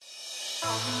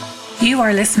You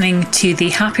are listening to the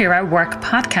Happier at Work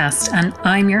podcast, and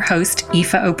I'm your host,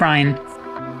 Aoife O'Brien.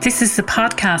 This is the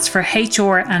podcast for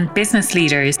HR and business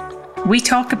leaders. We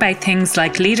talk about things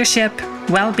like leadership,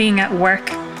 well-being at work,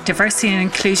 diversity and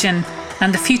inclusion,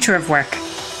 and the future of work.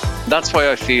 That's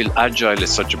why I feel agile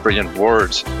is such a brilliant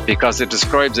word, because it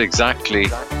describes exactly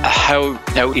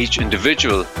how each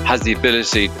individual has the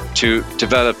ability to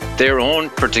develop their own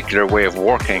particular way of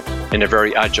working in a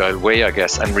very agile way, I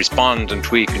guess, and respond and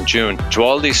tweak and tune to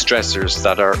all these stressors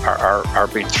that are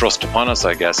being thrust upon us,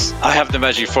 I guess. I have the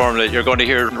magic formula you're going to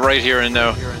hear right here and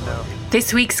now.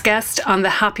 This week's guest on the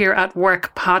Happier at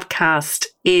Work podcast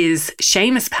is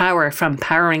Seamus Power from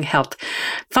Powering Health.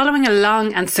 Following a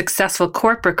long and successful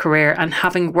corporate career and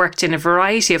having worked in a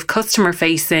variety of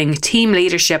customer-facing, team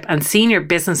leadership and senior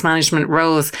business management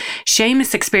roles,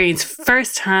 Seamus experienced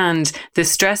firsthand the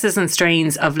stresses and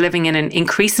strains of living in an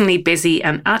increasingly busy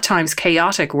and at times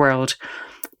chaotic world.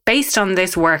 Based on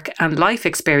this work and life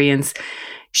experience,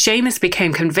 Seamus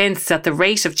became convinced that the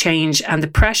rate of change and the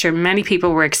pressure many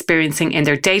people were experiencing in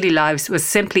their daily lives was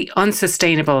simply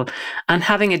unsustainable and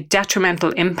having a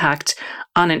detrimental impact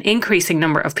on an increasing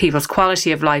number of people's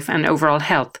quality of life and overall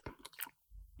health.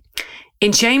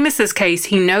 In Seamus's case,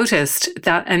 he noticed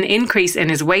that an increase in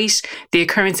his weight, the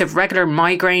occurrence of regular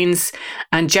migraines,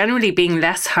 and generally being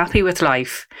less happy with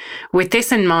life. With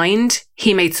this in mind,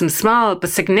 he made some small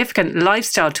but significant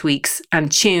lifestyle tweaks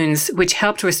and tunes which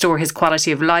helped restore his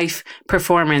quality of life,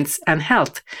 performance and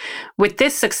health. With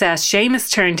this success,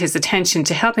 Seamus turned his attention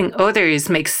to helping others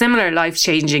make similar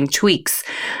life-changing tweaks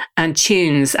and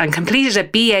tunes and completed a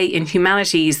BA in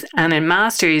Humanities and a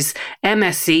Master's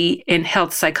MSc in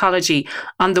Health Psychology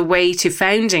on the way to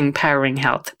founding Powering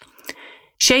Health.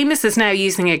 Seamus is now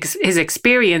using his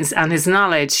experience and his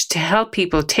knowledge to help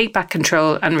people take back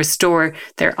control and restore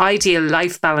their ideal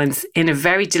life balance in a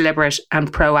very deliberate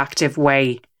and proactive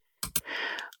way.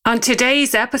 On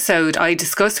today's episode, I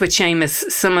discuss with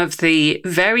Seamus some of the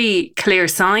very clear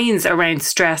signs around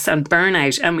stress and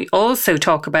burnout, and we also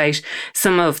talk about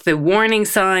some of the warning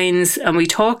signs, and we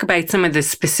talk about some of the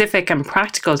specific and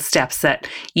practical steps that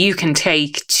you can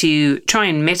take to try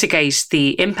and mitigate the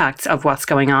impacts of what's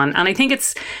going on. And I think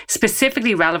it's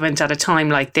specifically relevant at a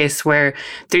time like this where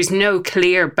there's no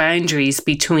clear boundaries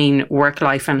between work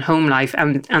life and home life,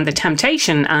 and the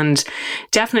temptation, and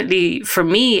definitely for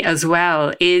me as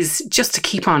well, is just to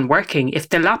keep on working. If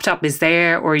the laptop is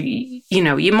there, or,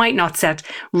 you might not set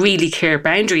really clear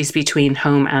boundaries between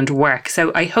home and work.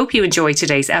 So I hope you enjoy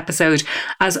today's episode.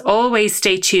 As always,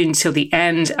 stay tuned till the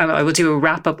end, and I will do a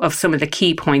wrap up of some of the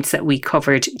key points that we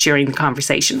covered during the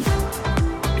conversation.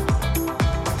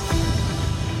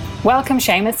 Welcome,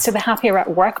 Seamus, to the Happier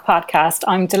at Work podcast.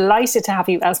 I'm delighted to have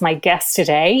you as my guest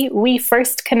today. We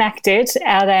first connected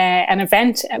at an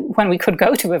event when we could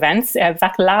go to events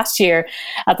back last year,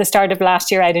 at the start of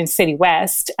last year out in City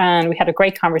West, and we had a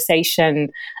great conversation.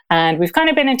 And we've kind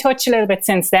of been in touch a little bit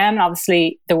since then.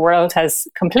 Obviously, the world has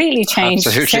completely changed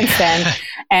since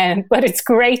then. But it's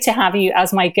great to have you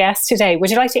as my guest today.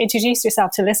 Would you like to introduce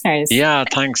yourself to listeners? Yeah,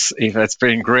 thanks, Aoife. It's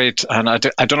been great. And I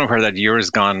don't know where that year has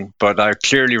gone, but I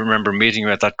clearly remember meeting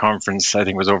you at that conference. I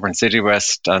think it was over in City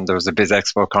West, and there was a Biz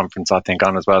Expo conference, I think,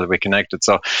 on as well that we connected.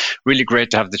 So really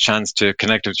great to have the chance to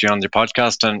connect with you on the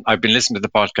podcast. And I've been listening to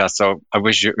the podcast, so I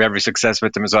wish you every success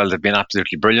with them as well. They've been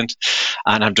absolutely brilliant.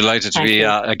 And I'm delighted to be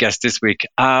a guest this week.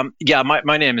 My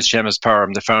name is Seamus Power.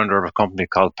 I'm the founder of a company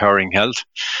called Powering Health.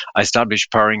 I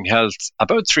established Powering Health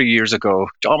about 3 years ago,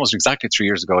 almost exactly 3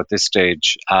 years ago at this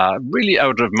stage, really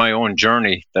out of my own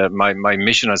journey. My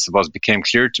mission, I suppose, became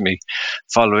clear to me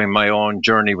following my own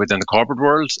journey within the corporate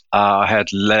world. I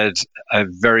had led a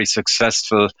very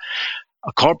successful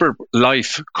corporate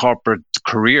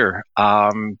career,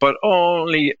 but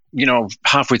only,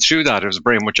 halfway through that, it was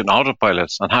very much an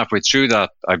autopilot. And halfway through that,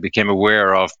 I became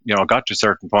aware of, got to a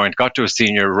certain point, got to a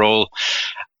senior role,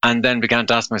 and then began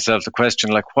to ask myself the question,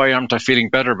 like, why aren't I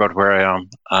feeling better about where I am?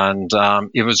 And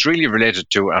it was really related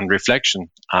to and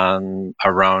reflection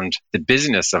around the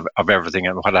busyness of everything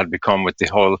and what had become with the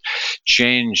whole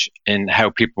change in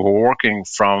how people were working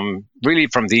from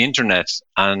the internet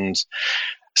and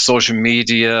social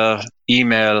media,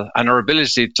 email, and our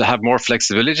ability to have more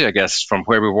flexibility, I guess, from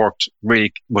where we worked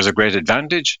really was a great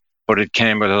advantage, but it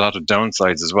came with a lot of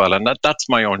downsides as well. And that's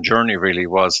my own journey, really,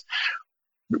 was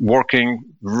working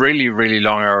really, really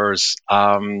long hours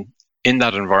in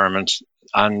that environment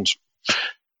and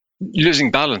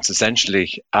losing balance,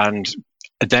 essentially, and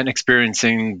then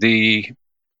experiencing the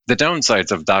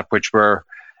downsides of that, which were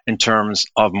in terms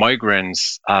of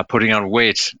migraines, putting on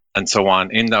weight and so on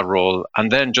in that role,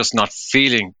 and then just not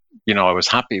feeling I was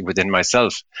happy within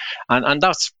myself. And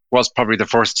that was probably the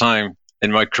first time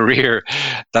in my career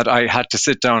that I had to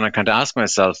sit down and kind of ask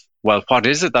myself, well, what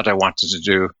is it that I wanted to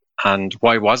do? And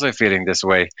why was I feeling this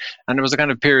way? And it was a kind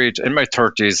of period in my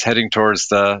 30s, heading towards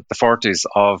the 40s,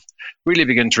 of really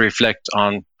begin to reflect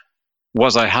on,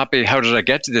 was I happy? How did I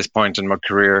get to this point in my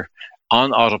career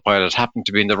on autopilot, happened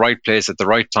to be in the right place at the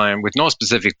right time with no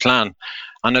specific plan?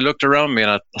 And I looked around me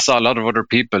and I saw a lot of other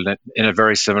people in a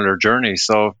very similar journey.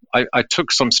 So I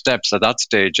took some steps at that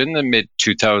stage in the mid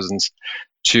 2000s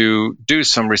to do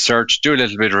some research, do a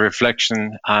little bit of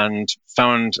reflection, and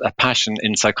found a passion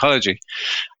in psychology.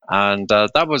 And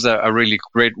that was a really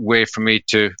great way for me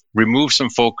to remove some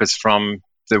focus from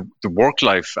the work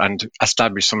life and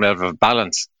establish some level of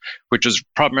balance, which was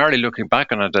primarily, looking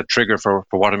back on it, a trigger for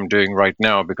what I'm doing right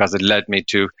now, because it led me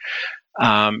to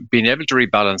being able to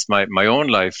rebalance my own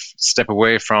life, step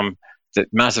away from the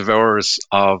massive hours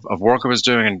of work I was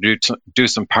doing, and do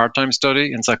some part-time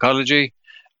study in psychology,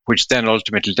 which then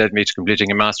ultimately led me to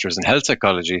completing a master's in health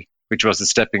psychology, which was a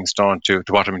stepping stone to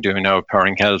what I'm doing now,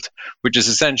 Powering Health, which is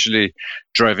essentially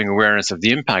driving awareness of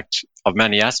the impact of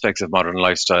many aspects of modern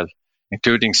lifestyle,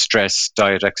 including stress,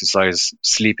 diet, exercise,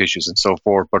 sleep issues, and so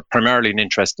forth, but primarily an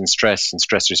interest in stress and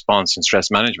stress response and stress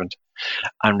management,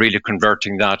 and really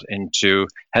converting that into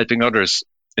helping others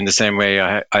in the same way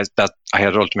that I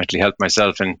had ultimately helped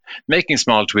myself, in making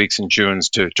small tweaks and tunes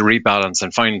to rebalance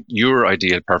and find your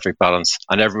ideal perfect balance.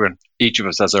 And each of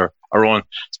us has our own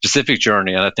specific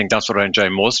journey. And I think that's what I enjoy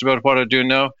most about what I do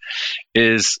now,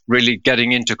 is really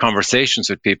getting into conversations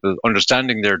with people,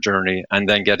 understanding their journey, and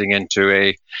then getting into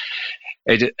a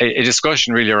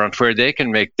discussion really around where they can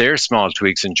make their small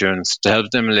tweaks and tunes to help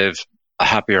them live a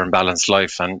happier and balanced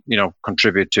life, and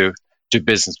contribute to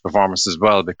business performance as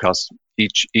well, because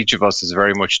each of us is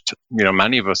very much,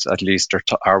 many of us at least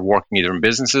are working either in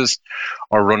businesses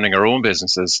or running our own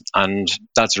businesses. And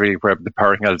that's really where the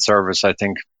Powering Health service, I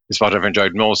think, is what I've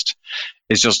enjoyed most,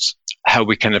 is just how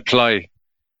we can apply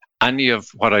any of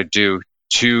what I do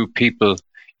to people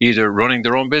either running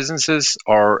their own businesses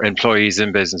or employees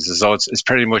in businesses. So it's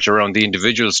pretty much around the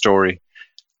individual story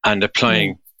and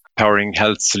applying Powering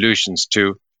Health solutions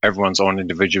to everyone's own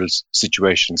individual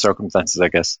situation, circumstances, I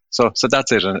guess. So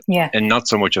that's it, and not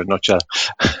so much of a nutshell.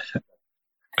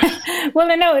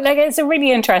 Well, I know, it's a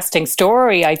really interesting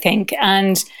story, I think.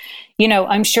 And,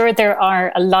 I'm sure there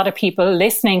are a lot of people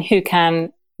listening who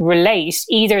can relate,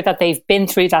 either that they've been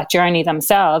through that journey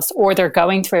themselves or they're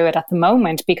going through it at the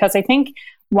moment, because I think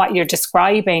what you're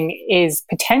describing is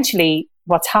potentially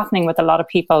what's happening with a lot of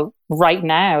people right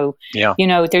now. Yeah.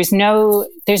 There's no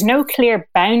clear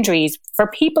boundaries for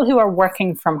people who are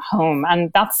working from home,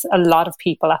 and that's a lot of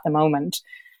people at the moment.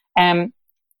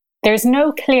 There's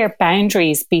no clear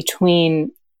boundaries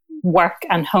between work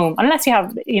and home, unless you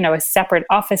have, a separate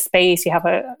office space, you have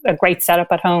a great setup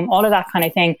at home, all of that kind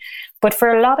of thing. But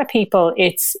for a lot of people,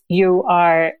 it's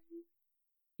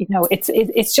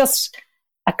just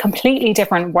a completely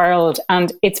different world,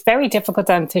 and it's very difficult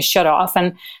then to shut off.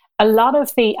 And a lot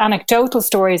of the anecdotal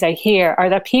stories I hear are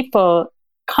that people,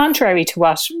 contrary to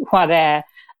what a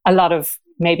lot of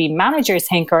maybe managers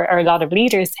think, or a lot of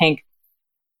leaders think,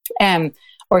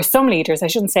 or some leaders, I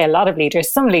shouldn't say a lot of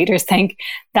leaders, some leaders think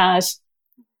that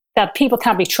people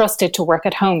can't be trusted to work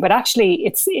at home. But actually,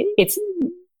 it's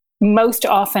most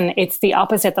often it's the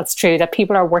opposite that's true, that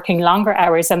people are working longer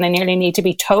hours and they nearly need to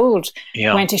be told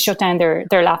when to shut down their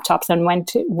laptops and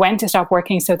when to stop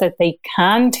working, so that they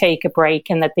can take a break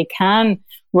and that they can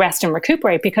rest and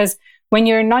recuperate. Because when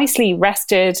you're nicely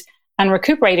rested and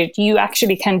recuperated, you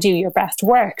actually can do your best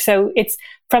work. So it's,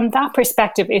 from that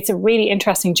perspective, it's a really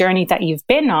interesting journey that you've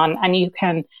been on, and you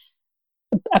can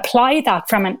apply that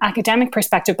from an academic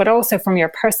perspective, but also from your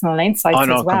personal insights as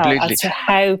well, completely, as to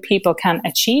how people can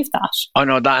achieve that. Oh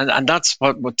no, and that's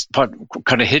what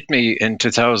kind of hit me in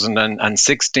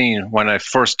 2016 when I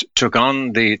first took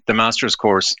on the master's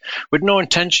course, with no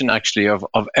intention actually of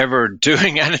ever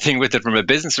doing anything with it from a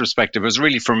business perspective. It was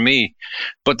really for me,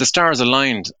 but the stars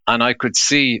aligned, and I could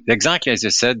see exactly as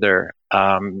you said there,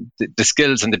 the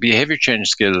skills and the behavior change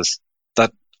skills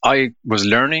that I was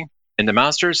learning in the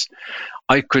master's.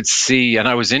 I could see, and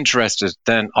I was interested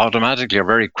then automatically or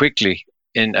very quickly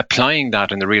in applying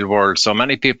that in the real world. So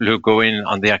many people who go in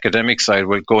on the academic side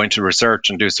will go into research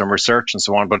and do some research and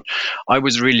so on. But I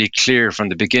was really clear from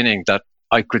the beginning that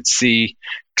I could see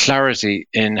clarity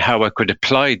in how I could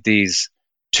apply these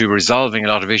to resolving a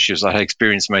lot of issues that I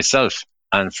experienced myself,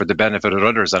 and for the benefit of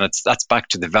others. And that's back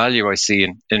to the value I see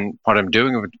in what I'm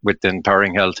doing within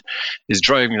Powering Health, is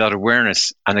driving that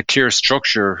awareness and a clear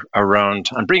structure around,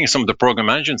 and bringing some of the program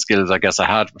management skills I guess I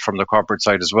had from the corporate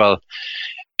side as well,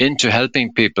 into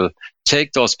helping people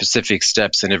take those specific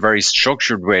steps in a very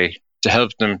structured way to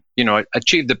help them,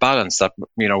 achieve the balance that,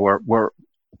 we're a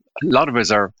lot of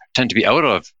us tend to be out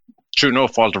of through no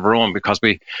fault of our own, because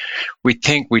we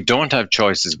think we don't have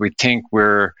choices. We think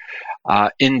we're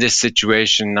in this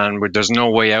situation and there's no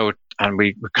way out, and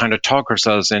we kind of talk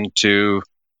ourselves into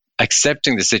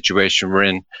accepting the situation we're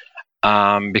in,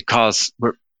 because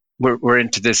we're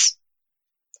into this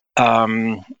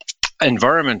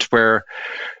environment where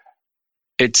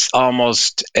it's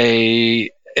almost a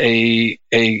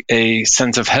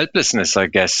sense of helplessness, I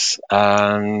guess,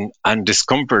 and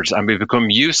discomfort, and we become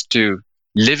used to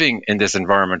living in this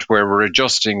environment where we're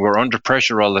adjusting, we're under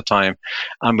pressure all the time,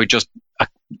 and we just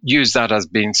use that as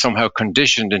being somehow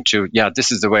conditioned into,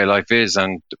 this is the way life is,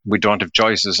 and we don't have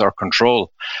choices or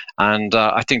control. And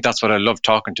I think that's what I love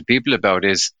talking to people about,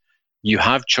 is you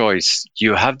have choice,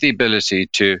 you have the ability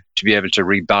to be able to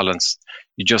rebalance.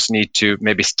 You just need to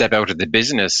maybe step out of the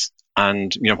business.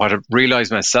 And what I've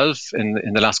realized myself in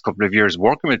the last couple of years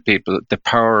working with people, the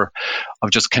power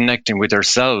of just connecting with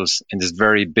ourselves in this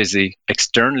very busy,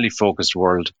 externally focused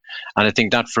world. And I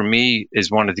think that for me is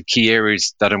one of the key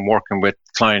areas that I'm working with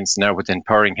clients now within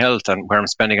Powering Health, and where I'm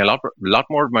spending a lot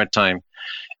more of my time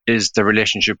is the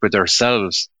relationship with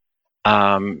ourselves.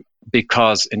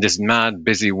 Because in this mad,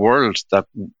 busy world that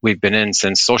we've been in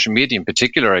since social media in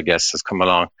particular, I guess, has come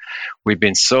along, we've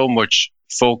been so much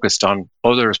focused on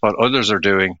others, what others are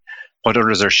doing, what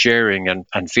others are sharing,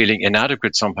 and feeling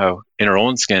inadequate somehow in our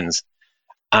own skins.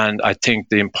 And I think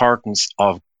the importance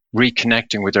of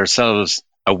reconnecting with ourselves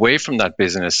away from that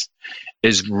business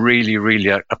is really, really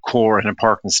a core and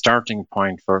important starting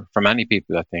point for many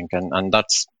people, I think. And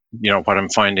that's, what I'm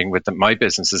finding with my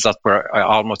business is that's where I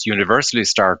almost universally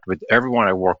start with everyone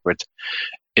I work with,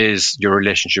 is your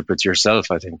relationship with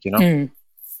yourself, I think,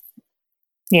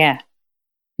 Yeah.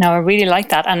 No, I really like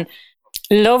that, and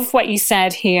love what you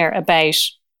said here about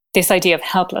this idea of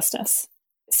helplessness.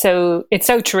 So it's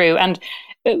so true. And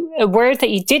a word that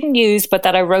you didn't use, but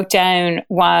that I wrote down,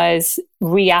 was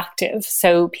reactive.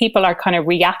 So people are kind of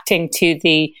reacting to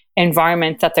the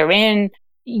environment that they're in.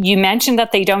 You mentioned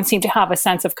that they don't seem to have a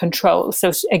sense of control.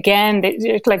 So again,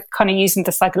 like kind of using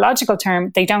the psychological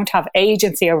term, they don't have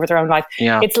agency over their own life.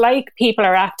 Yeah. It's like people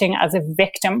are acting as a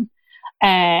victim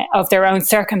of their own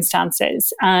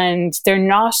circumstances, and they're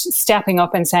not stepping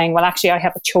up and saying, well, actually, I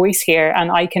have a choice here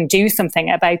and I can do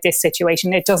something about this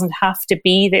situation. It doesn't have to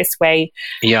be this way.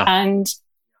 Yeah. And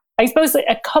I suppose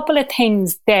a couple of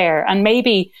things there, and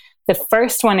maybe the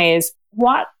first one is,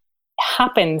 what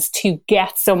happens to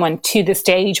get someone to the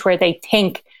stage where they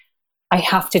think, I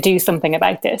have to do something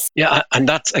about this? Yeah, and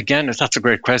that's a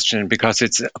great question, because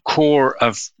it's a core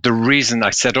of the reason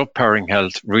I set up Powering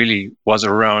Health really was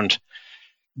around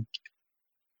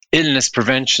illness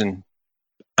prevention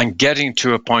and getting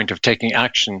to a point of taking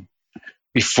action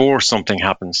before something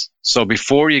happens. So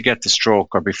before you get the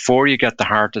stroke, or before you get the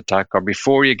heart attack, or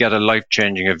before you get a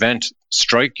life-changing event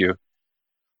strike you,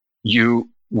 you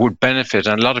would benefit,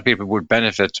 and a lot of people would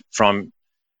benefit from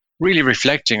really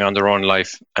reflecting on their own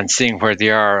life and seeing where they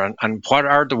are and what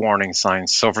are the warning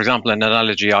signs. So, for example, an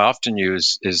analogy I often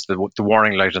use is the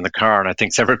warning light in the car. And I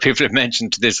think several people have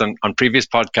mentioned this on previous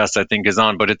podcasts, I think is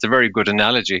on, but it's a very good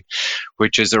analogy,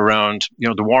 which is around,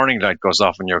 the warning light goes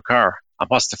off in your car. And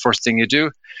what's the first thing you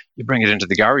do? You bring it into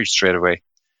the garage straight away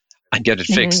and get it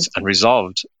fixed and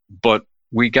resolved. But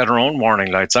we get our own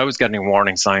warning lights. I was getting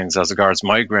warning signs as regards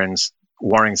migraines,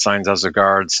 warning signs as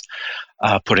regards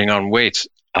putting on weight.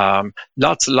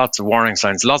 Lots of warning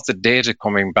signs, lots of data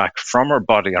coming back from our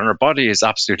body, and our body is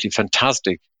absolutely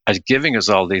fantastic at giving us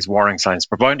all these warning signs,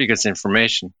 providing us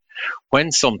information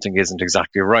when something isn't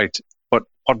exactly right. But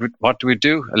what do we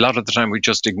do? A lot of the time we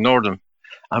just ignore them,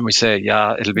 and we say,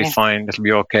 it'll be fine, it'll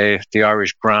be okay, the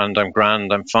Irish grand,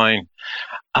 I'm fine,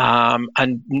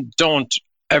 and don't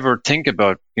ever think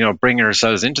about bringing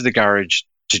ourselves into the garage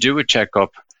to do a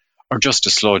checkup or just to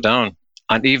slow down.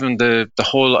 And even the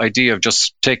whole idea of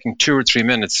just taking 2 or 3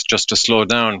 minutes just to slow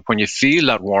down when you feel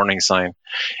that warning sign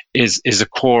is a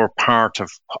core part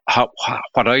of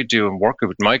what I do and work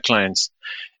with my clients,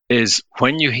 is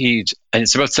when you heed, and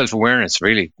it's about self-awareness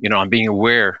really, and being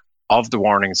aware of the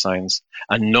warning signs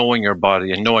and knowing your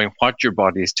body and knowing what your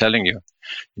body is telling you.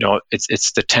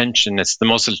 It's the tension, it's the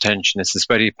muscle tension, it's the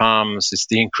sweaty palms, it's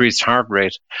the increased heart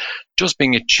rate. Just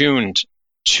being attuned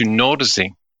to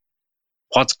noticing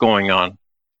what's going on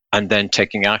and then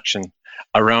taking action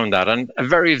around that. And a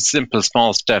very simple,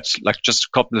 small steps, like just a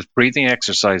couple of breathing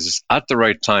exercises at the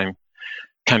right time,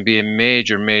 can be a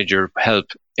major, major help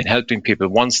in helping people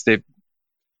once they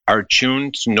are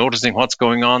attuned to noticing what's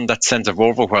going on, that sense of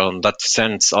overwhelm, that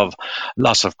sense of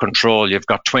loss of control. You've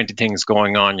got 20 things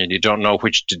going on and you don't know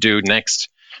which to do next.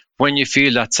 When you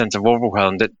feel that sense of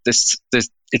overwhelm, that this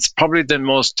it's probably the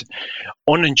most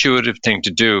unintuitive thing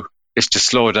to do is to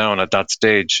slow down at that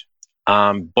stage.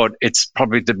 But it's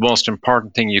probably the most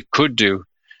important thing you could do.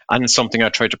 And it's something I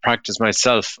try to practice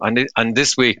myself. And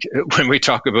this week, when we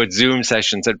talk about Zoom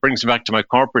sessions, it brings me back to my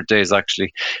corporate days,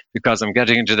 actually, because I'm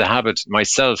getting into the habit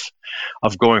myself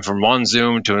of going from one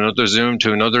Zoom to another Zoom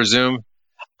to another Zoom.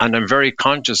 And I'm very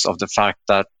conscious of the fact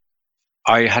that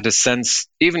I had a sense,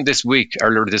 even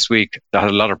earlier this week, that I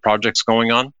had a lot of projects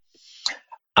going on.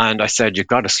 And I said, you've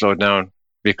got to slow down,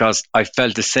 because I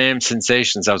felt the same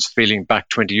sensations I was feeling back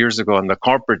 20 years ago in the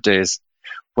corporate days,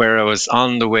 where I was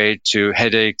on the way to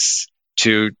headaches,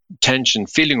 to tension,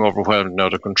 feeling overwhelmed and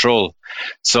out of control.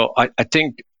 So I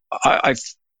think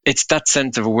it's that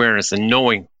sense of awareness and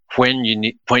knowing when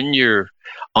you're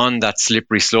on that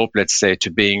slippery slope, let's say, to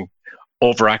being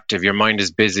overactive, your mind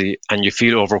is busy and you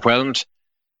feel overwhelmed.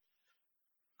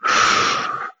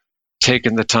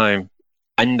 Taking the time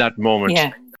in that moment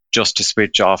just to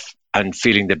switch off and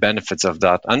feeling the benefits of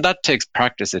that. And that takes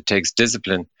practice, it takes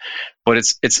discipline. But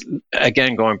it's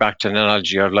again, going back to an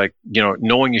analogy of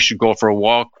knowing you should go for a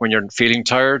walk when you're feeling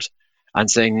tired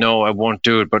and saying, no, I won't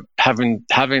do it. But having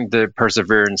the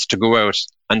perseverance to go out,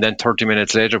 and then 30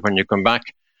 minutes later when you come back,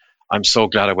 I'm so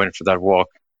glad I went for that walk.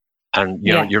 And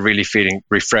you're really feeling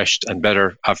refreshed and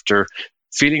better after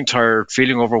feeling tired,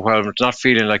 feeling overwhelmed, not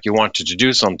feeling like you wanted to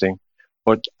do something.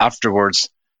 But afterwards,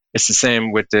 it's the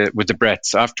same with the breath.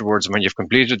 So afterwards, when you've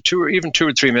completed 2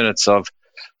 or 3 minutes of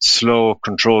slow,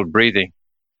 controlled breathing,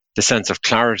 the sense of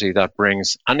clarity that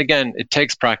brings. And again, it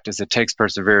takes practice, it takes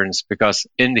perseverance, because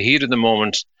in the heat of the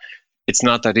moment, it's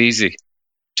not that easy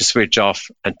to switch off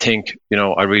and think,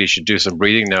 I really should do some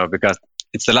breathing now, because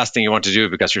it's the last thing you want to do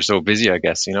because you're so busy, I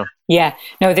guess, Yeah,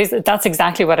 no, that's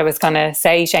exactly what I was going to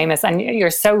say, Seamus. And you're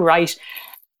so right.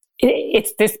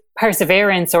 It's this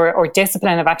perseverance or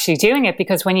discipline of actually doing it,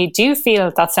 because when you do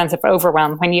feel that sense of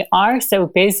overwhelm, when you are so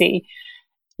busy,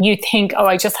 you think,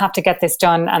 I just have to get this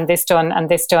done and this done and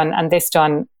this done and this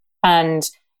done. And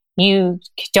you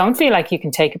don't feel like you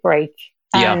can take a break.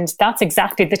 And that's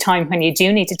exactly the time when you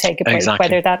do need to take a break,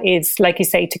 whether that is, like you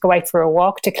say, to go out for a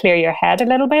walk to clear your head a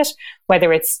little bit,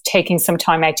 whether it's taking some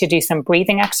time out to do some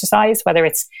breathing exercise, whether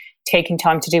it's taking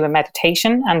time to do a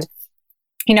meditation. And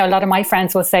a lot of my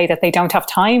friends will say that they don't have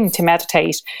time to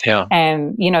meditate. Yeah.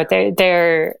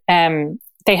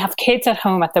 They have kids at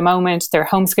home at the moment. They're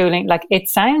homeschooling. Like, it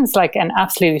sounds like an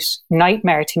absolute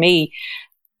nightmare to me.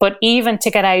 But even to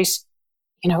get out,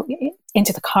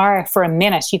 into the car for a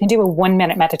minute, you can do a 1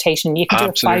 minute meditation. You can do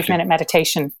a 5 minute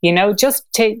meditation.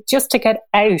 Just to get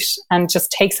out and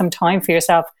just take some time for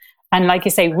yourself. And like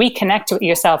you say, reconnect with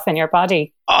yourself and your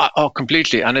body.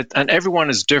 Completely. And everyone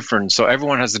is different. So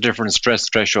everyone has a different stress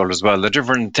threshold as well. The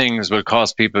different things will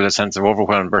cause people a sense of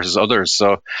overwhelm versus others.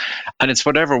 So, and it's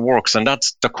whatever works. And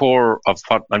that's the core of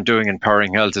what I'm doing in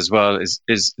Powering Health as well,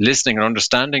 is listening and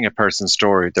understanding a person's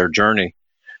story, their journey,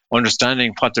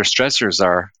 understanding what their stressors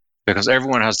are, because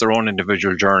everyone has their own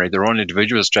individual journey, their own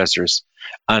individual stressors,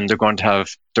 and they're going to have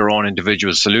their own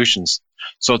individual solutions.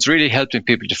 So it's really helping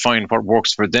people to find what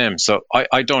works for them. So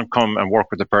I don't come and work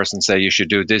with a person and say, you should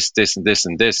do this, this, and this,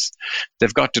 and this.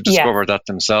 They've got to discover that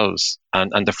themselves.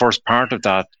 And the first part of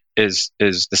that is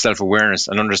the self-awareness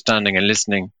and understanding and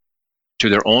listening to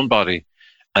their own body,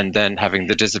 and then having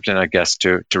the discipline, I guess,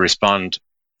 to respond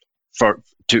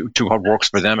to what works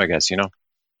for them, I guess,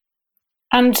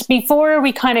 And before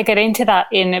we kind of get into that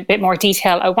in a bit more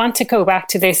detail, I want to go back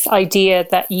to this idea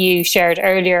that you shared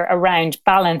earlier around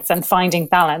balance and finding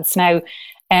balance. Now,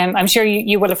 I'm sure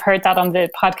you will have heard that on the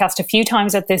podcast a few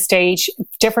times at this stage.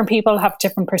 Different people have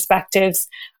different perspectives.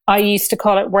 I used to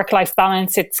call it work-life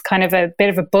balance. It's kind of a bit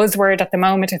of a buzzword at the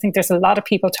moment. I think there's a lot of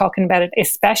people talking about it,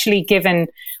 especially given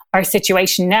our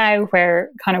situation now where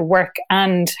kind of work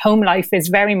and home life is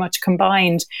very much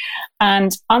combined.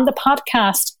 And on the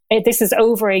podcast, this is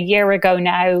over a year ago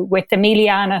now, with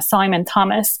Emiliana Simon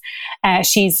Thomas.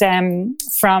 She's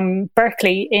from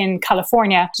Berkeley in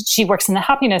California. She works in the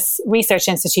Happiness Research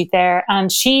Institute there,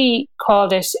 and she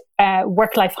called it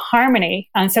work-life harmony.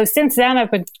 And so since then,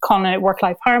 I've been calling it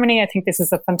work-life harmony. I think this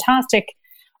is a fantastic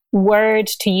word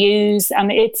to use,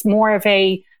 and it's more of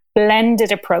a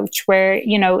blended approach where,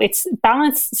 it's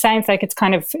balance sounds like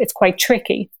it's quite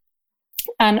tricky.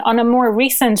 And on a more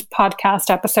recent podcast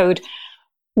episode,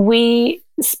 we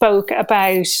spoke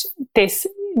about this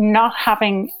not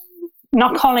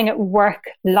calling it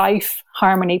work-life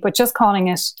harmony, but just calling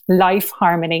it life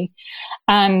harmony.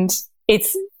 And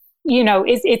it's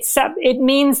it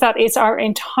means that it's our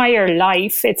entire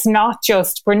life. It's not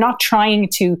just, we're not trying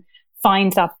to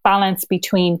find that balance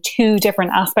between two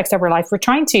different aspects of our life. We're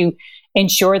trying to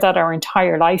ensure that our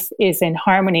entire life is in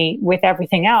harmony with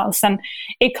everything else. And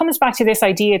it comes back to this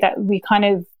idea that we kind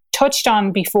of touched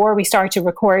on before we started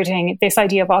recording, this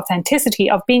idea of authenticity,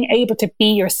 of being able to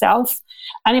be yourself.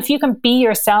 And if you can be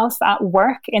yourself at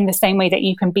work in the same way that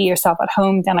you can be yourself at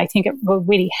home, then I think it will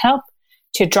really help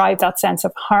to drive that sense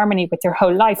of harmony with your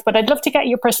whole life. But I'd love to get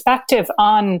your perspective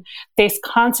on this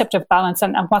concept of balance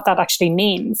and what that actually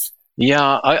means.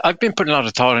 Yeah, I've been putting a lot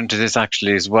of thought into this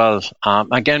actually as well.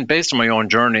 Again, based on my own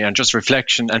journey and just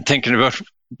reflection and thinking about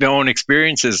my own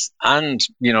experiences and,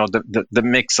 the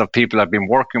mix of people I've been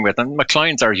working with. And my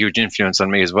clients are a huge influence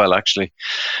on me as well, actually.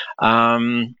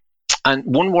 And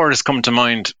one word has come to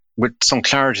mind with some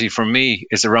clarity for me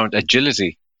is around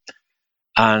agility.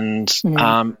 And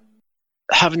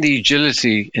having the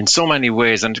agility in so many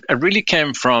ways. And it really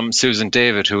came from Susan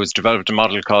David, who has developed a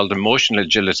model called emotional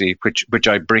agility, which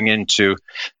I bring into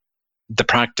the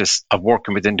practice of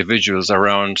working with individuals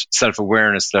around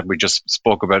self-awareness that we just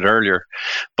spoke about earlier.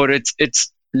 But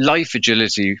it's life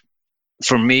agility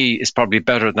for me is probably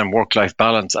better than work-life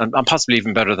balance and possibly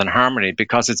even better than harmony,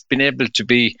 because it's been able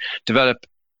to develop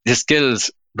the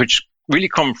skills which really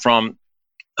come from,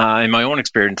 in my own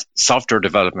experience, software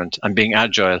development and being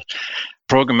agile,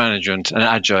 program management and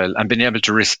agile, and being able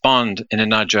to respond in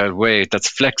an agile way that's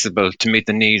flexible to meet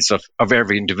the needs of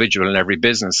every individual and every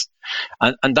business.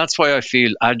 And that's why I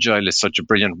feel agile is such a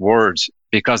brilliant word,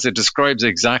 because it describes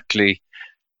exactly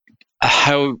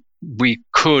how we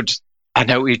could, and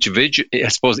how each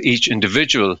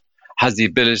individual has the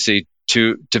ability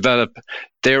to develop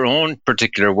their own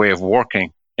particular way of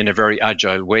working in a very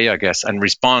agile way, I guess, and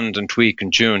respond and tweak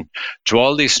and tune to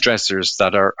all these stressors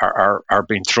that are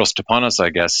being thrust upon us,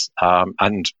 I guess,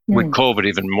 and with COVID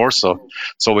even more so.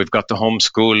 So we've got the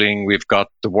homeschooling, we've got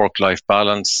the work-life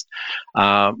balance,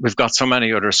 we've got so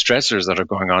many other stressors that are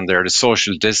going on there, the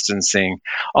social distancing.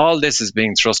 All this is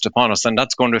being thrust upon us, and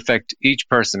that's going to affect each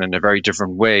person in a very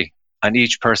different way. And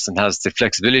each person has the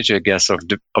flexibility, I guess, of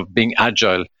being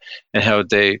agile in how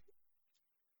they,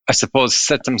 I suppose,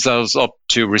 set themselves up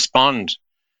to respond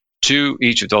to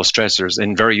each of those stressors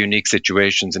in very unique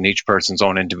situations in each person's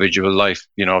own individual life.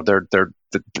 The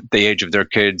age of their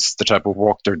kids, the type of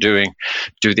work they're doing.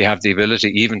 Do they have the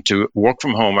ability even to work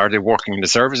from home? Are they working in the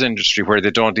service industry where they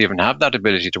don't even have that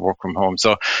ability to work from home?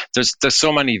 So there's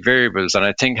so many variables, and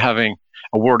I think having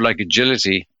a word like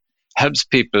agility helps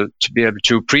people to be able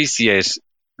to appreciate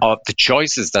the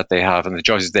choices that they have and the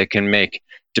choices they can make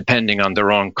depending on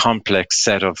their own complex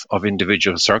set of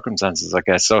individual circumstances, I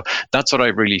guess. So that's what I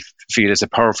really feel is a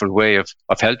powerful way of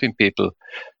helping people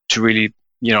to really,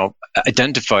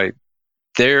 identify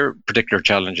their particular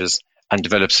challenges and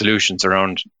develop solutions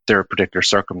around their particular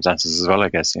circumstances as well, I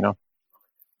guess,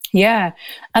 Yeah.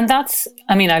 And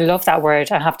I love that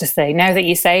word, I have to say. Now that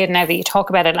you say it, now that you talk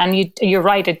about it, and you're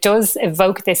right, it does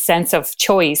evoke this sense of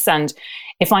choice. And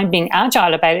if I'm being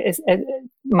agile about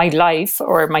my life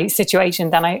or my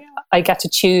situation, then I get to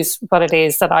choose what it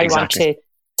is that I Exactly. want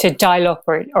to dial up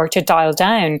or to dial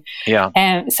down. Yeah.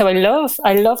 So I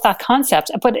love that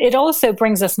concept. But it also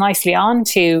brings us nicely on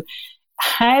to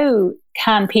how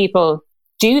can people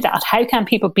do that? How can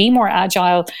people be more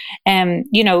agile?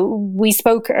 We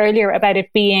spoke earlier about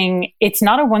it's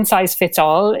not a one size fits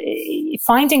all.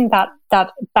 Finding that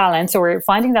balance or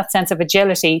finding that sense of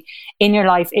agility in your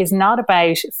life is not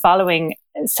about following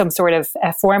some sort of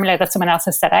formula that someone else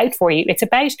has set out for you. It's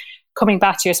about coming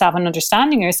back to yourself and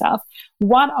understanding yourself.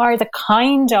 What are the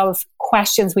kind of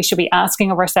questions we should be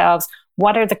asking of ourselves?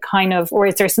 What are the or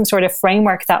is there some sort of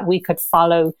framework that we could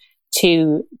follow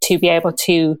to be able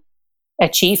to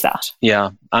achieve that?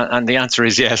 Yeah, and the answer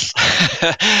is yes.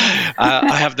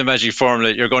 I have the magic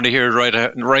formula. You're going to hear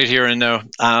it right here and now.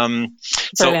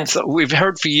 So we've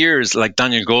heard for years, like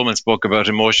Daniel Goleman spoke about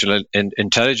emotional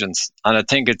intelligence, and I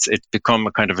think it's become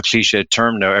a kind of a cliche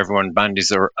term now. Everyone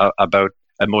bandies about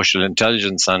emotional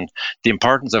intelligence and the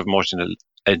importance of emotional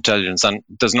intelligence, and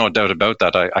there's no doubt about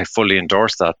that. I fully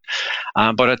endorse that.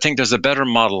 But I think there's a better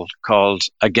model called,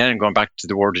 again, going back to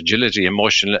the word agility,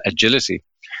 emotional agility,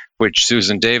 which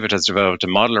Susan David has developed a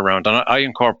model around. And I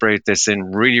incorporate this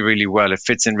in really, really well. It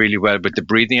fits in really well with the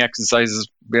breathing exercises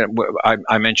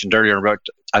I mentioned earlier about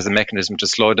as a mechanism to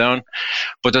slow down.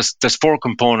 But there's 4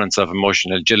 components of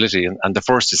emotional agility. And the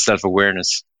first is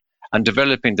self-awareness and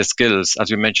developing the skills, as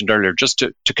we mentioned earlier, just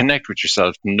to connect with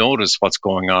yourself, notice what's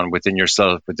going on within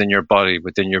yourself, within your body,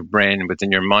 within your brain,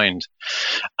 within your mind,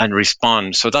 and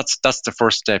respond. So that's the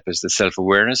first step, is the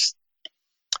self-awareness.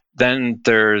 Then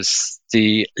there's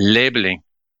the labeling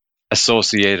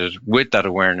associated with that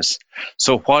awareness.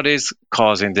 So what is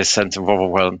causing this sense of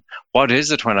overwhelm? What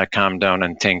is it when I calm down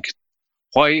and think,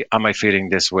 why am I feeling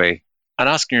this way? And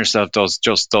asking yourself those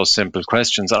simple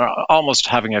questions, are almost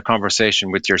having a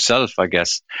conversation with yourself, I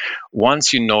guess.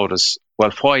 Once you notice,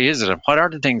 well, why is it? And what are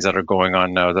the things that are going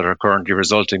on now that are currently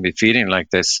resulting in me feeling like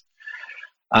this?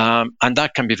 And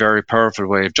that can be a very powerful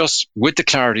way of just, with the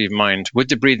clarity of mind, with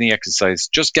the breathing exercise,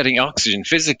 just getting oxygen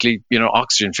physically,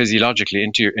 oxygen physiologically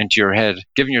into your head,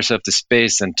 giving yourself the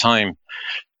space and time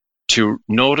to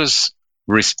notice,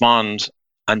 respond,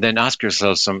 and then ask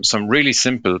yourself some really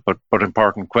simple but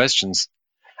important questions.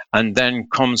 And then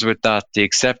comes with that the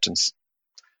acceptance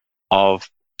of,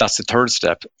 that's the third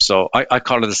step. So I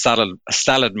call it a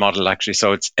salad model, actually.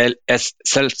 So it's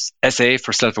SA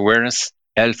for self-awareness,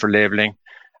 L for labeling,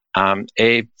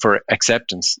 A for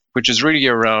acceptance, which is really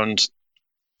around,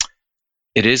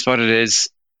 it is what it is,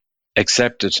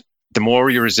 accept it. The more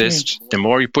you resist, the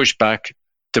more you push back,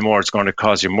 the more it's going to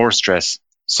cause you more stress.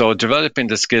 So developing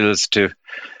the skills to,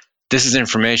 this is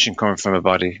information coming from my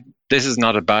body. This is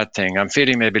not a bad thing. I'm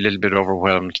feeling maybe a little bit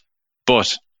overwhelmed,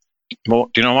 but do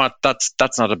you know what? That's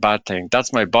not a bad thing.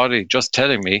 That's my body just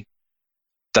telling me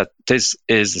that this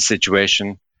is the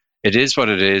situation. It is what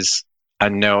it is.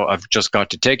 And now I've just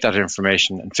got to take that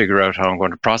information and figure out how I'm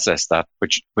going to process that,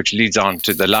 which leads on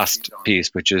to the last piece,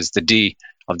 which is the D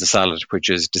of the salad, which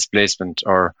is displacement,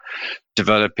 or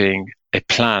developing a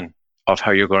plan of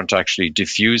how you're going to actually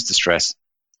diffuse the stress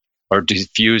or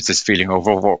diffuse this feeling of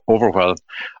overwhelm,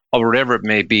 or whatever it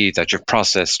may be that you've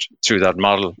processed through that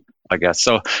model, I guess.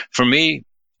 So for me,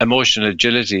 emotional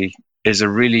agility is a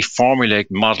really formulaic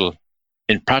model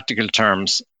in practical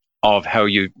terms of how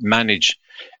you manage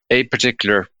a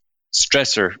particular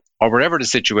stressor, or whatever the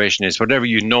situation is, whatever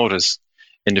you notice,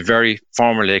 in a very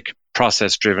formulaic,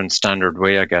 process-driven, standard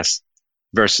way, I guess,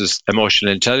 versus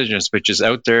emotional intelligence, which is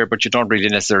out there, but you don't really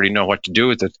necessarily know what to do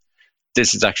with it.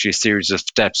 This is actually a series of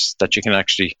steps that you can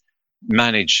actually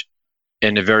manage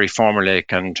in a very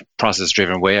formulaic and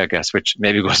process-driven way, I guess, which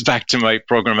maybe goes back to my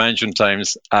program management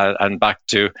times and back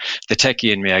to the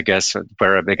techie in me, I guess,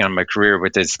 where I began my career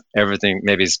with this. Everything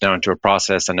maybe is down to a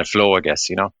process and a flow, I guess,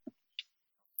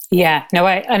 Yeah, no,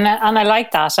 I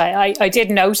like that. I did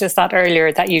notice that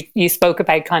earlier, that you spoke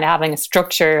about kind of having a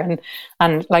structure,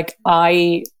 and like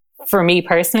for me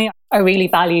personally, I really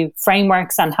value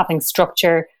frameworks and having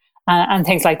structure and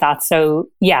things like that. So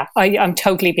yeah, I'm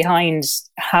totally behind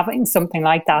having something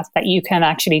like that you can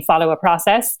actually follow a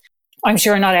process. I'm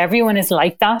sure not everyone is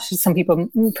like that. Some people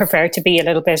prefer to be a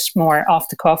little bit more off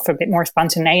the cuff, a bit more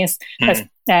spontaneous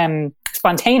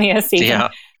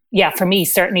even. Yeah, for me,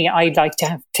 certainly I'd like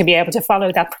to be able to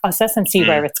follow that process and see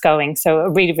where it's going. So I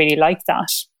really, really like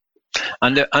that.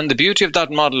 And the beauty of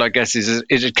that model, I guess, is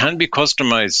it can be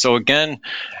customized. So again,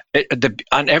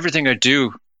 and everything I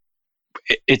do,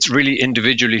 it's really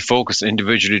individually focused,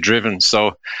 individually driven.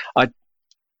 So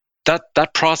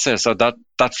that process, or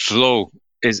that flow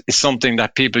is something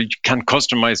that people can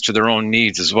customize to their own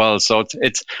needs as well. So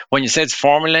it's when you say it's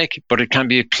formulaic, but it can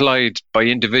be applied by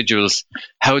individuals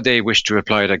how they wish to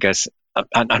apply it, I guess,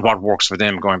 and what works for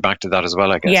them, going back to that as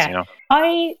well, I guess. Yeah.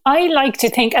 I like to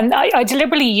think, and I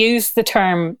deliberately use the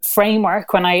term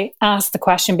framework when I ask the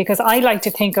question, because I like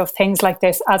to think of things like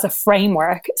this as a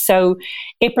framework. So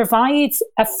it provides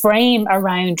a frame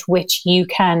around which you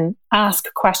can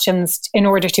ask questions in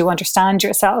order to understand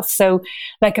yourself. So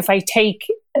like if I take,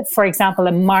 for example,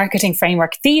 a marketing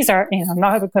framework, these are, I'm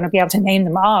not going to be able to name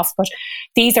them off, but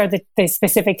these are the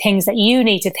specific things that you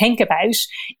need to think about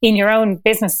in your own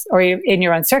business or in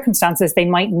your own circumstances. They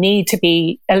might need to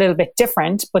be a little bit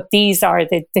different, but these are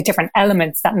the different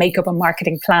elements that make up a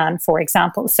marketing plan, for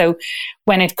example. So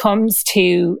when it comes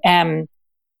to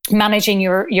managing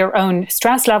your own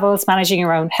stress levels, managing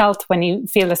your own health, when you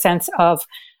feel a sense of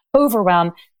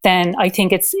overwhelm, then I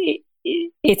think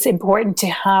it's important to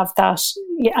have that,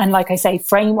 and like I say,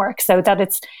 framework, so that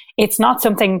it's not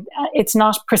something, it's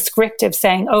not prescriptive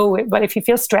saying, oh, well, if you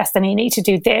feel stressed, then you need to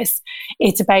do this.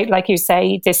 It's about, like you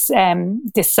say, this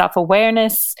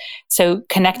self-awareness. So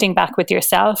connecting back with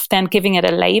yourself, then giving it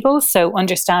a label. So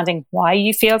understanding why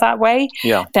you feel that way,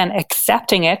 then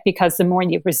accepting it, because the more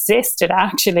you resist it,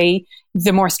 actually,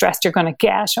 the more stressed you're going to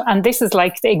get. And this is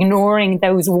like ignoring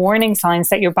those warning signs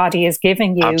that your body is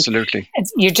giving you. Absolutely.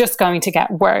 You're just going to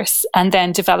get worse, and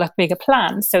then developing a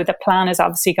plan. So the plan is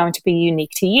obviously going to be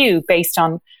unique to you based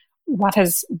on what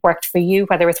has worked for you,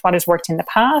 whether it's what has worked in the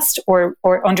past or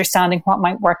understanding what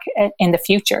might work in the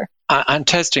future. and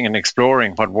testing and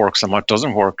exploring what works and what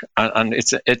doesn't work, and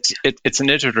it's an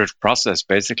iterative process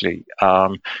basically,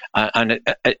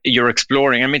 you're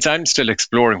exploring. I mean, I'm still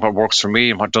exploring what works for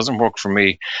me and what doesn't work for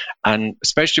me, and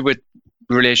especially with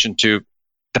relation to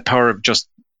the power of just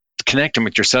connecting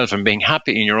with yourself and being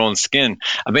happy in your own skin.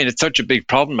 I mean, it's such a big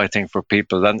problem, I think, for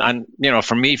people, and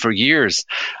for me, for years,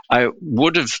 I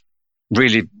would have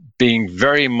really being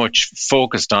very much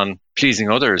focused on pleasing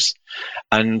others,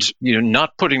 and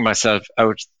not putting myself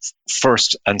out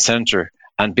first and center,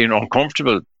 and being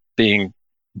uncomfortable being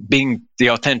the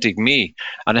authentic me.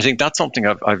 And I think that's something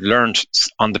I've learned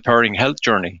on the Powering Health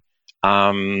journey,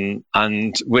 and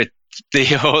with the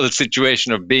whole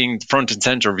situation of being front and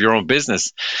center of your own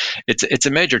business. It's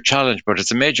a major challenge, but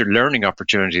it's a major learning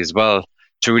opportunity as well,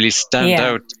 to really stand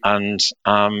out and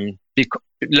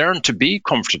learn to be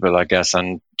comfortable, I guess,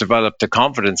 and develop the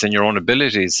confidence in your own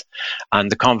abilities and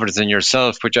the confidence in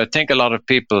yourself, which I think a lot of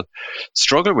people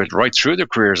struggle with right through their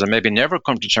careers, and maybe never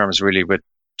come to terms really with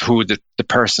who the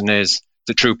person is,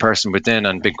 the true person within,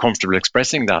 and being comfortable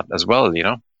expressing that as well,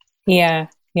 Yeah.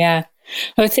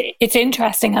 Well, it's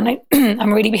interesting, and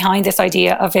I'm really behind this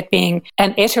idea of it being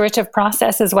an iterative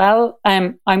process as well.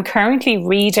 I'm currently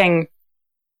reading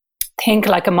Think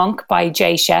Like a Monk by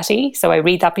Jay Shetty. So I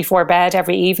read that before bed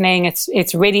every evening.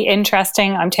 It's really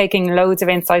interesting. I'm taking loads of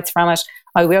insights from it.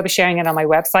 I will be sharing it on my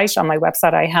website. On my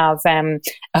website, I have a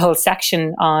whole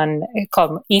section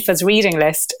called Aoife's reading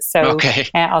list. So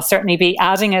I'll certainly be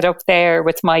adding it up there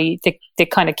with the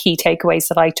kind of key takeaways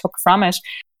that I took from it.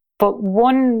 But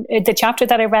the chapter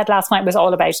that I read last night was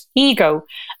all about ego,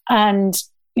 and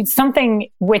something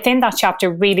within that chapter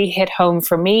really hit home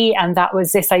for me, and that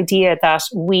was this idea that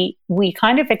we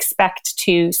kind of expect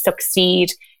to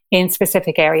succeed in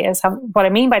specific areas. What I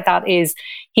mean by that is,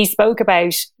 he spoke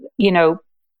about,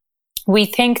 we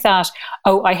think that,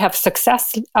 I have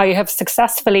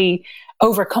successfully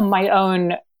overcome my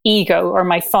own ego or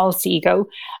my false ego,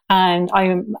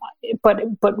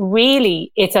 but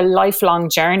really it's a lifelong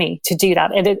journey to do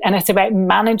that, and it's about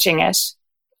managing it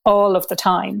all of the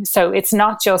time. So it's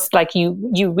not just like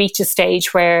you reach a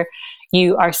stage where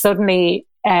you are suddenly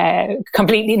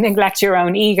completely neglect your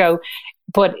own ego,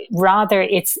 but rather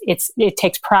it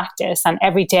takes practice, and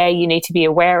every day you need to be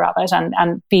aware of it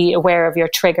and be aware of your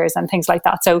triggers and things like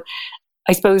that. So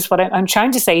I suppose what I'm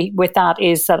trying to say with that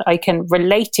is that I can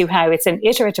relate to how it's an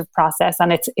iterative process,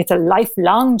 and it's a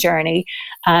lifelong journey,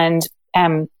 and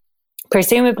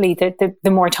presumably the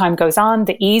more time goes on,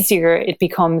 the easier it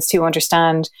becomes to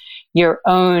understand your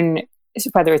own,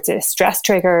 whether it's a stress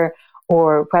trigger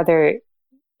or whether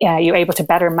you're able to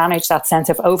better manage that sense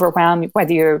of overwhelm,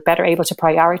 whether you're better able to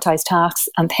prioritize tasks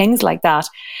and things like that.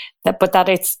 But that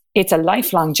it's a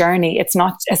lifelong journey. It's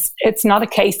not a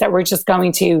case that we're just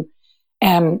going to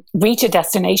reach a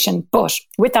destination, but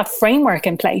with that framework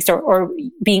in place, or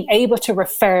being able to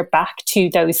refer back to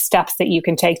those steps that you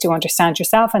can take to understand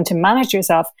yourself and to manage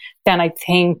yourself, then I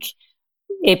think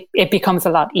it becomes a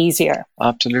lot easier.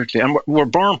 Absolutely. And we're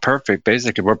born perfect,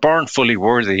 basically. We're born fully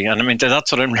worthy. And I mean,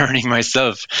 that's what I'm learning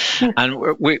myself. And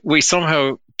we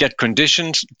somehow get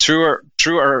conditioned through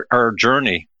our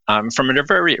journey. From a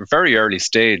very, very early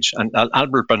stage. And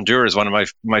Albert Bandura is one of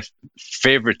my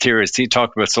favorite theorists. He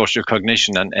talked about social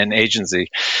cognition and agency,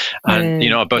 and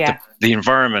about the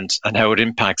environment and how it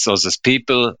impacts us as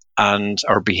people and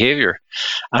our behavior.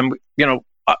 And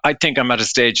I think I'm at a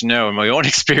stage now in my own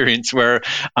experience where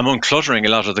I'm uncluttering a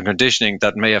lot of the conditioning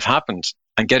that may have happened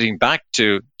and getting back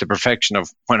to the perfection of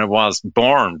when I was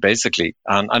born, basically.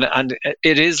 And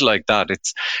it is like that.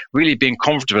 It's really being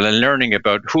comfortable and learning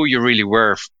about who you really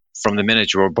were from the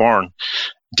minute you were born,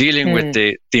 dealing with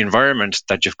the environment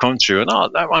that you've come through.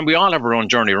 And we all have our own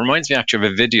journey. It reminds me actually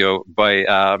of a video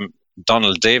by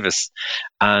Donald Davis,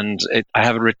 and I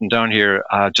have it written down here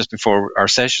just before our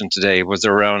session today, was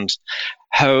around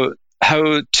how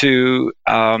the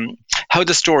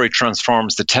story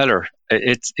transforms the teller.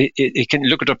 It can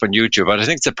look it up on YouTube, but I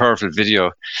think it's a powerful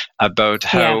video about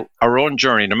how our own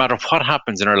journey, no matter what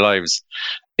happens in our lives,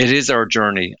 it is our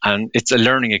journey, and it's a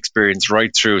learning experience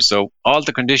right through. So all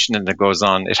the conditioning that goes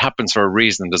on, it happens for a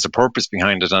reason. There's a purpose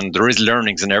behind it, and there is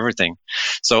learnings in everything.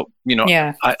 So,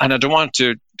 I don't want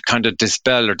to kind of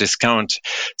dispel or discount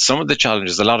some of the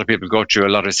challenges. A lot of people go through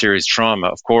a lot of serious trauma,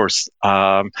 of course,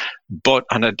 but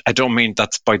I don't mean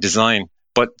that's by design.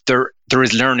 But there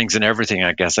is learnings in everything,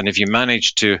 I guess. And if you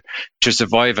manage to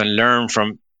survive and learn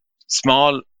from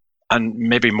small and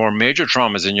maybe more major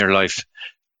traumas in your life,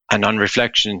 And on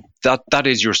reflection, that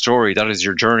is your story, that is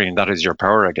your journey, and that is your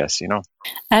power, I guess,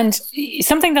 And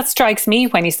something that strikes me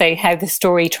when you say how the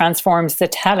story transforms the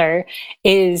teller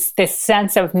is this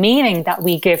sense of meaning that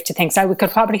we give to things. Now, we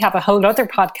could probably have a whole other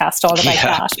podcast all about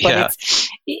that, but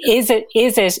is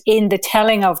it in the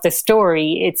telling of the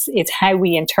story? It's how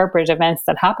we interpret events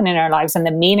that happen in our lives and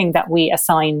the meaning that we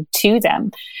assign to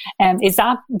them. Is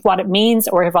that what it means,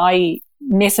 or have I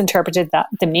misinterpreted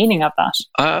the meaning of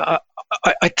that?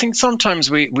 I think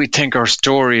sometimes we think our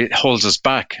story holds us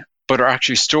back, but our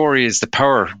actual story is the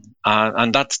power.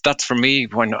 And that's for me,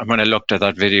 when I looked at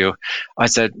that video, I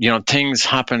said, things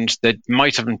happened that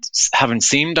might haven't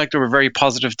seemed like they were very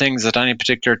positive things at any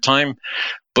particular time,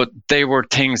 but they were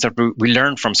things that we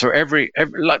learned from. So every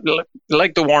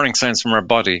like the warning signs from our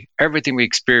body, everything we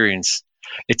experience,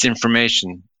 it's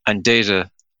information and data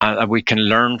that we can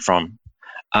learn from.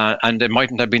 And it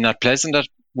mightn't have been that pleasant at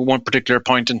one particular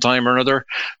point in time or another,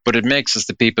 but it makes us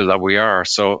the people that we are.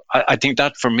 So I think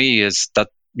that for me is that,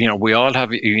 we all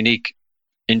have a unique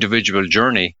individual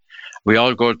journey. We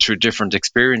all go through different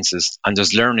experiences, and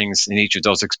there's learnings in each of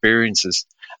those experiences.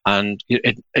 And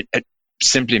it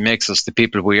simply makes us the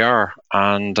people we are.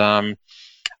 And that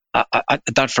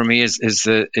for me is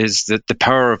the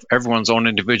power of everyone's own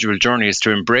individual journey, is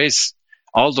to embrace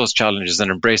all those challenges and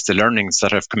embrace the learnings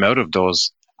that have come out of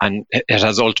those. And it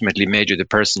has ultimately made you the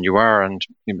person you are, and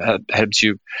helps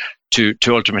you to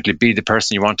ultimately be the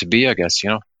person you want to be, I guess,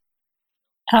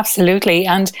 Absolutely.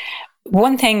 And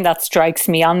one thing that strikes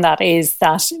me on that is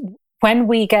that when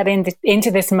we get into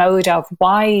this mode of,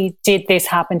 why did this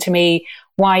happen to me?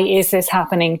 Why is this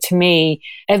happening to me?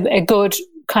 A good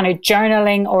kind of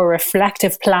journaling or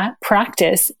reflective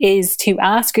practice is to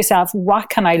ask yourself, what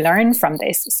can I learn from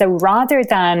this? So rather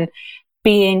than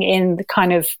being in the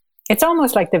kind of, it's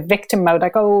almost like the victim mode,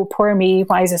 like, oh, poor me,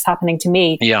 why is this happening to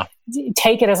me? Yeah.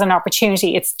 Take it as an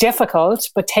opportunity. It's difficult,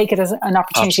 but take it as an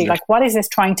opportunity. Absolutely. Like, what is this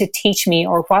trying to teach me,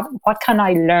 or what can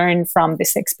I learn from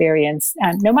this experience?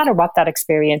 And no matter what that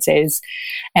experience is,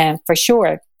 for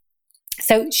sure.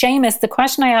 So, Seamus, the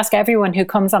question I ask everyone who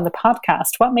comes on the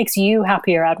podcast, what makes you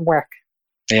happier at work?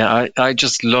 Yeah, I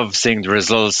just love seeing the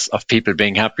results of people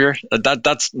being happier.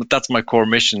 That's my core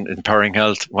mission in Powering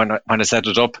Health. When I set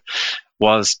it up,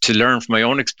 was to learn from my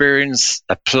own experience,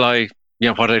 apply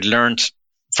what I'd learned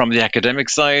from the academic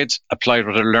side, apply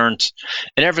what I learned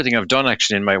in everything I've done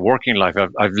actually in my working life.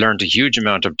 I've learned a huge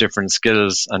amount of different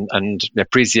skills and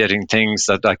appreciating things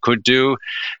that I could do,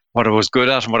 what I was good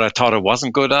at and what I thought I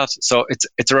wasn't good at. So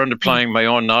it's around applying my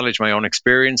own knowledge, my own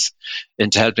experience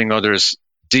into helping others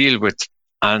deal with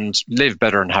and live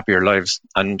better and happier lives.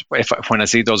 And when I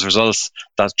see those results,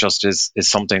 that just is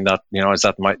something that,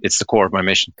 it's the core of my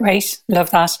mission. Great.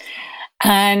 Love that.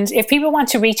 And if people want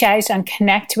to reach out and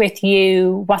connect with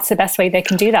you, what's the best way they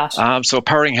can do that? So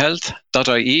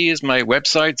poweringhealth.ie is my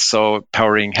website. So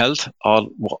Powering Health,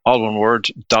 all one word,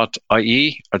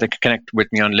 .ie, or they can connect with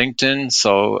me on LinkedIn.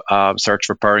 So search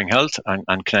for Powering Health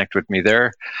and connect with me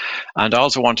there. And I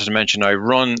also wanted to mention, I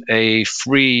run a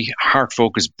free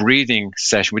heart-focused breathing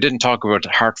session. We didn't talk about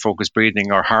heart-focused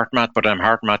breathing or HeartMath, but I'm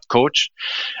HeartMath coach.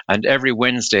 And every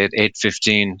Wednesday at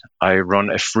 8:15, I run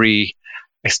a free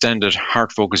extended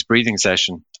heart-focused breathing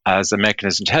session as a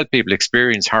mechanism to help people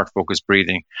experience heart-focused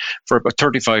breathing for about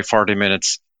 35-40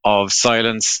 minutes of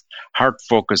silence,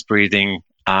 heart-focused breathing,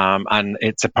 and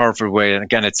it's a powerful way. And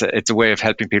again, it's a way of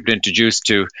helping people introduce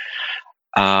to,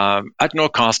 at no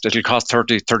cost. It'll cost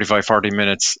 35-40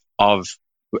 minutes of,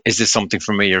 is this something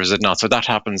for me or is it not? So that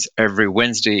happens every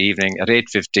Wednesday evening at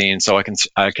 8:15. So I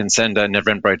can send an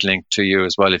Eventbrite link to you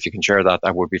as well. If you can share that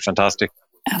would be fantastic.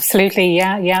 Absolutely.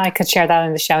 Yeah. I could share that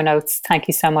in the show notes. Thank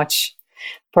you so much.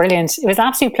 Brilliant. It was an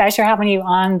absolute pleasure having you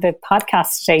on the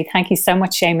podcast today. Thank you so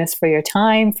much, Seamus, for your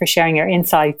time, for sharing your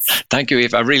insights. Thank you,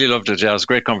 Eve. I really loved it. Yeah, it was a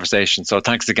great conversation. So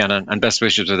thanks again, and best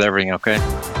wishes with everything, okay?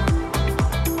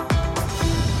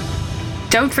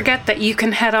 Don't forget that you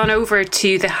can head on over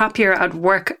to the Happier at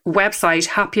Work website,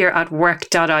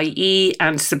 happieratwork.ie,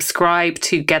 and subscribe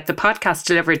to get the podcast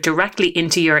delivered directly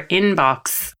into your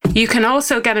inbox. You can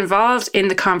also get involved in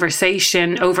the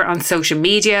conversation over on social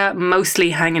media,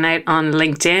 mostly hanging out on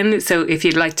LinkedIn. So if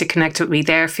you'd like to connect with me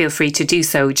there, feel free to do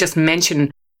so. Just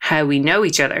mention how we know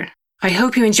each other. I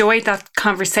hope you enjoyed that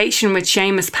conversation with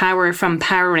Seamus Power from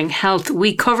Powering Health.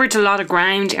 We covered a lot of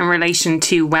ground in relation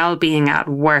to well-being at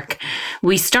work.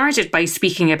 We started by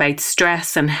speaking about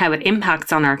stress and how it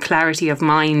impacts on our clarity of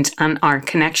mind and our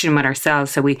connection with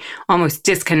ourselves, so we almost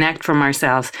disconnect from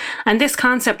ourselves. And this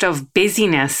concept of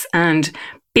busyness, and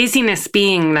busyness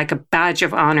being like a badge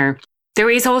of honour. There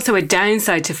is also a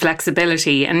downside to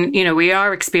flexibility. And, we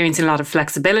are experiencing a lot of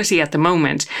flexibility at the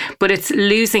moment, but it's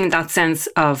losing that sense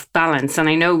of balance. And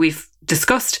I know we've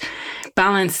discussed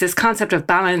balance, this concept of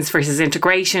balance versus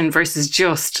integration versus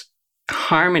just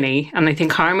harmony. And I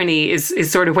think harmony is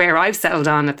sort of where I've settled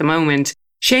on at the moment.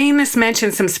 Seamus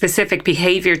mentioned some specific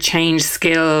behaviour change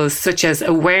skills such as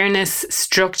awareness,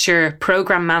 structure,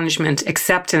 program management,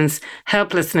 acceptance,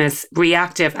 helplessness,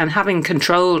 reactive, and having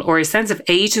control or a sense of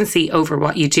agency over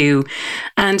what you do.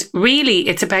 And really,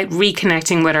 it's about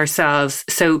reconnecting with ourselves.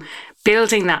 So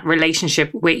building that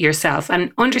relationship with yourself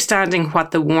and understanding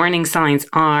what the warning signs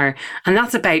are. And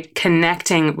that's about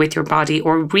connecting with your body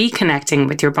or reconnecting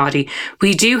with your body.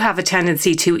 We do have a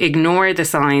tendency to ignore the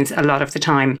signs a lot of the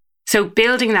time. So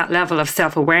building that level of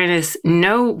self-awareness,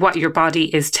 know what your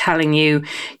body is telling you,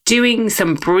 doing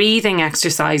some breathing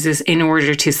exercises in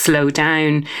order to slow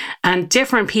down. And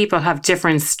different people have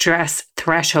different stress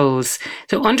thresholds.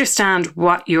 So understand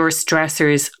what your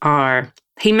stressors are.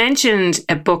 He mentioned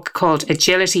a book called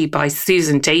Agility by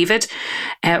Susan David,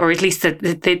 or at least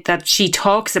that she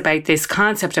talks about this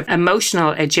concept of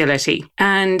emotional agility.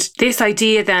 And this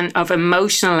idea then of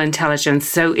emotional intelligence.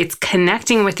 So it's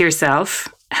connecting with yourself,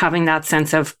 having that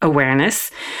sense of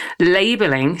awareness,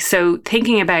 labeling. So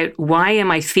thinking about, why am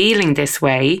I feeling this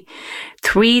way?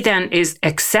 3 then is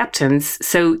acceptance.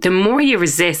 So the more you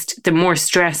resist, the more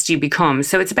stressed you become.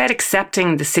 So it's about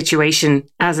accepting the situation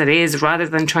as it is rather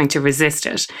than trying to resist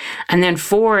it. And then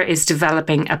 4 is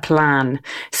developing a plan.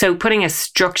 So putting a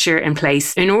structure in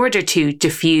place in order to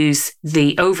diffuse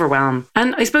the overwhelm.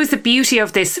 And I suppose the beauty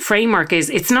of this framework is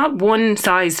it's not one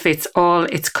size fits all.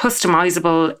 It's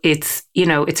customizable. It's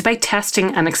about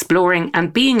testing and exploring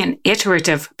and being an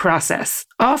iterative process.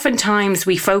 Oftentimes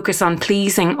we focus on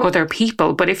pleasing other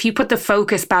people, but if you put the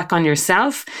focus back on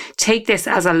yourself, take this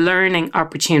as a learning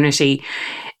opportunity.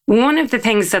 One of the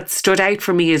things that stood out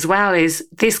for me as well is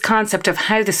this concept of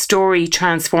how the story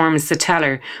transforms the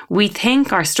teller. We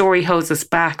think our story holds us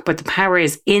back, but the power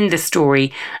is in the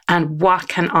story. And what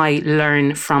can I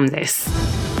learn from this?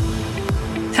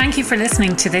 Thank you for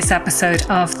listening to this episode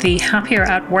of the Happier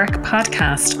at Work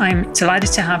podcast. I'm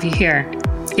delighted to have you here.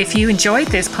 If you enjoyed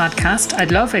this podcast,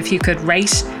 I'd love if you could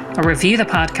rate or review the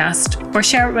podcast or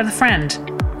share it with a friend.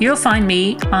 You'll find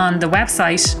me on the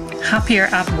website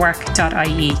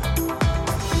happieratwork.ie.